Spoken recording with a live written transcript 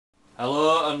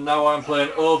Hello, and now I'm playing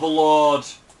Overlord.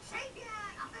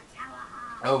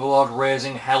 Overlord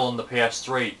Raising Hell on the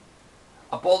PS3.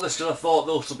 I bought this because I thought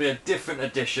this would be a different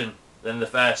edition than the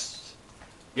first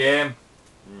game.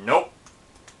 Nope.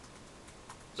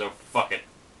 So fuck it.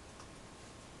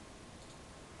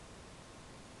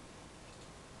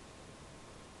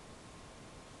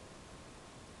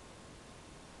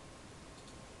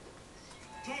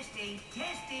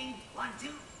 Testing. 1, 2.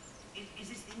 Is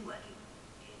this thing working?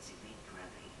 It's a bit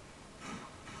grubby.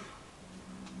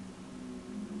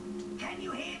 Can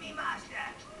you hear me, Master?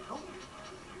 Oh,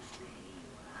 there you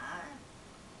are.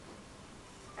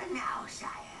 And now,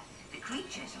 sire, the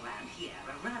creatures around here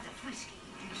are rather frisky,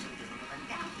 so that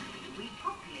undoubtedly we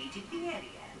populated the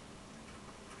area.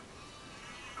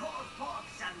 Call forth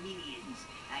some minions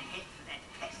and head for that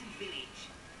peasant village.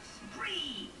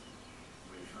 Spree!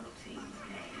 Revolting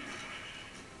place.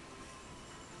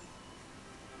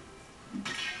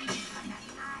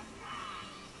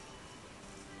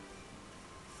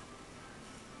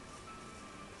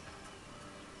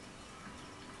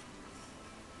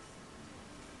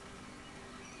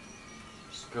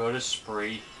 Let's go to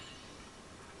Spree.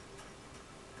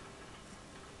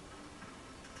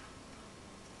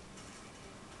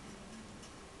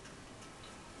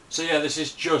 So yeah, this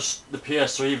is just the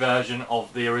PS3 version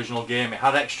of the original game. It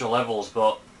had extra levels,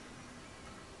 but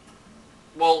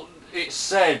well, it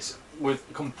said with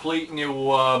complete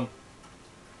new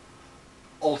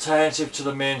alternative to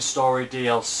the main story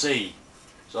DLC.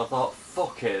 So I thought,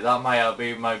 fuck it, that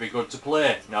might be good to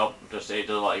play. Nope, just it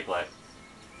doesn't let you play.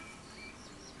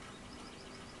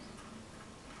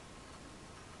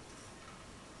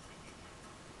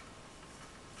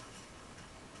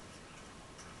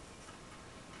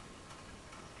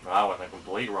 I went the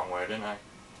complete wrong way, didn't I?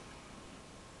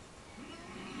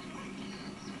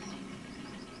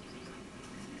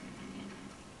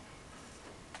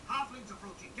 Halflings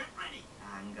approaching, get ready.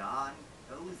 Hang on,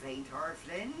 those ain't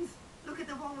Halflings. Look at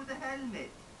the one with the helmet.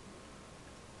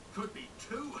 Could be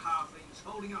 2 halflings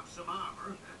holding up some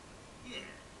armor. Yeah,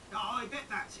 I bet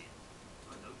that's it.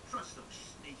 I don't trust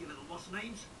those sneaky little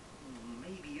what's-names.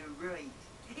 Maybe you're right.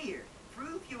 Here,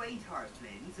 prove you ain't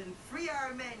Halflings and free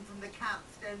our men from the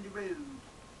camps down the road.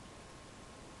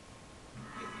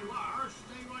 If you are,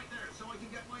 stay right there so I can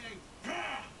get my aim.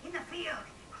 There, in the field.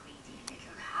 Greedy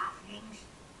little halflings.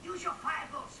 Use your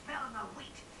firebolt spell on the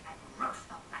wheat and roast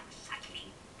them like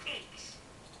suckling pigs.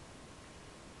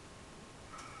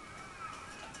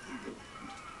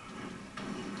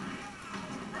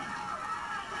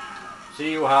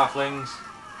 See you, halflings.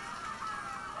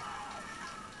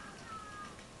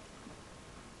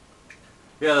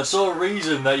 Yeah, the sole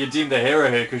reason that you deem the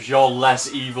hero here because you're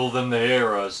less evil than the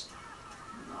heroes.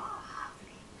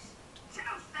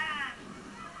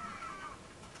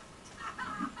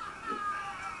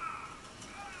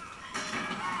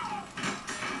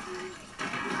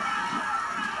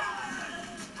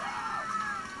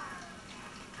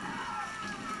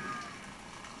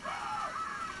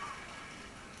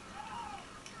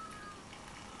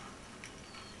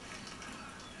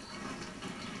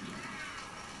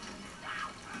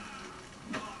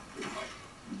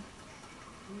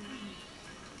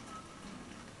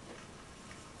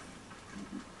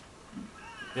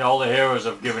 Yeah, all the heroes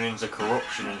have given into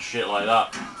corruption and shit like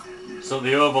that. So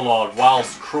the Overlord,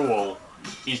 whilst cruel,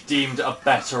 is deemed a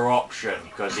better option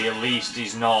because he at least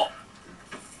is not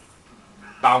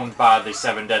bound by the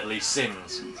 7 deadly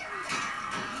sins.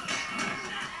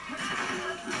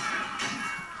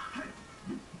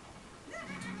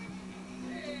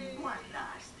 One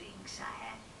last thing,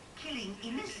 sire. Killing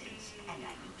innocents, and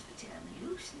I use the term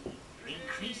loosely,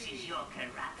 increases your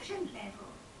corruption level.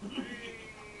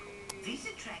 This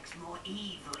attracts more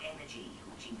evil energy,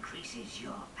 which increases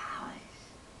your powers.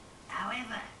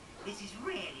 However, this is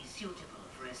rarely suitable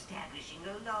for establishing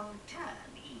a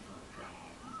long-term evil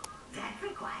plan. That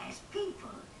requires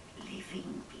people,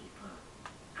 living people.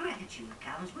 Gratitude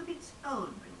comes with its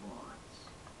own rewards.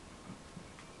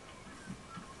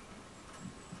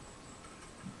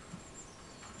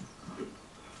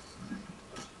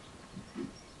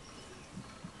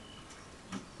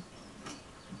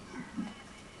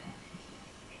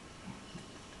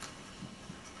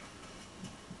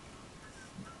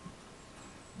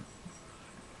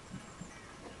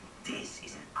 This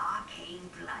is an arcane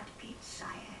blood pit, sire.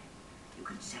 You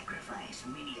can sacrifice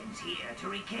minions here to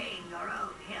regain your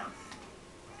own health.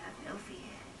 Have no fear.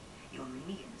 Your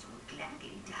minions will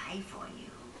gladly die for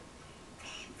you.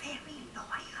 They're very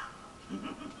loyal.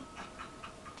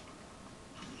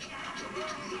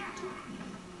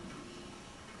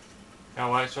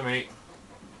 Can't wait for me.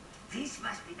 This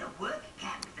must be the work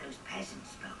camp those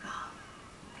peasants spoke of.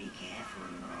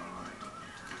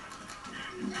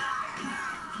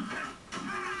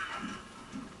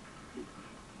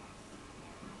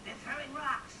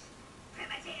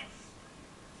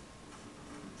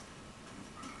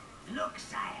 Look,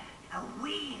 sire, a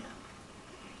wheel.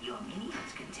 Your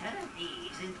minions can turn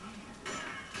these and...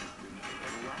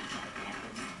 Watch what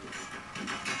happens.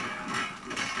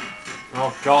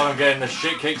 Oh god, I'm getting the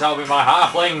shit kicked out of me by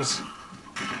halflings.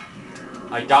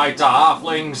 I died to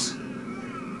halflings.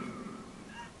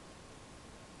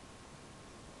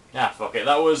 Yeah, fuck it.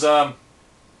 That was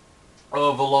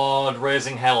Overlord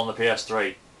Raising Hell on the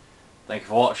PS3. Thank you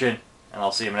for watching, and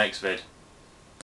I'll see you in my next vid.